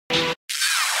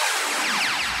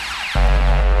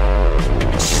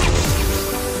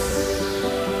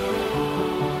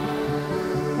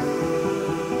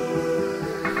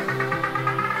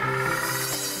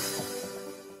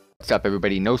What's up,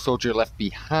 everybody? No Soldier Left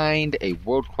Behind, a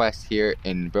world quest here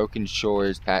in Broken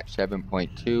Shores patch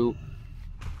 7.2.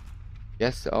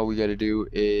 Guess all we gotta do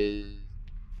is...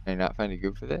 Can I not find a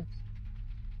group for this?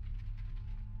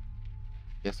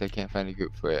 Guess I can't find a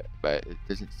group for it, but it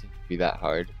doesn't seem to be that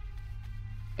hard.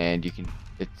 And you can...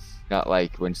 It's not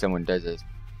like when someone does this.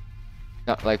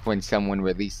 Not like when someone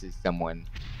releases someone.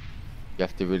 You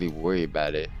have to really worry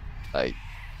about it. Like,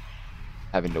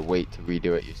 having to wait to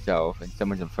redo it yourself, and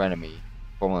someone's in front of me,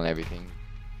 pulling everything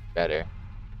better.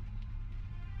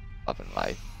 Loving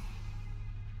life.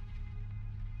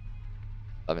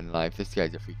 Loving life. This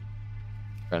guy's a freaking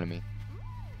in front of me.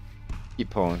 Keep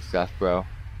pulling stuff, bro.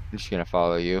 I'm just gonna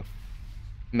follow you.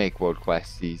 Make world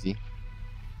quests easy.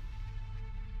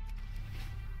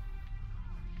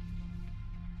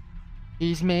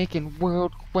 He's making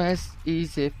world quests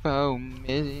easy for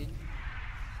me.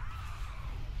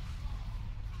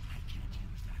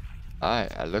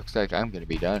 Alright, it looks like I'm gonna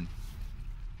be done.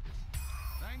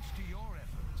 Thanks to your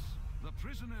efforts, the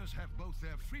prisoners have both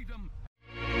their freedom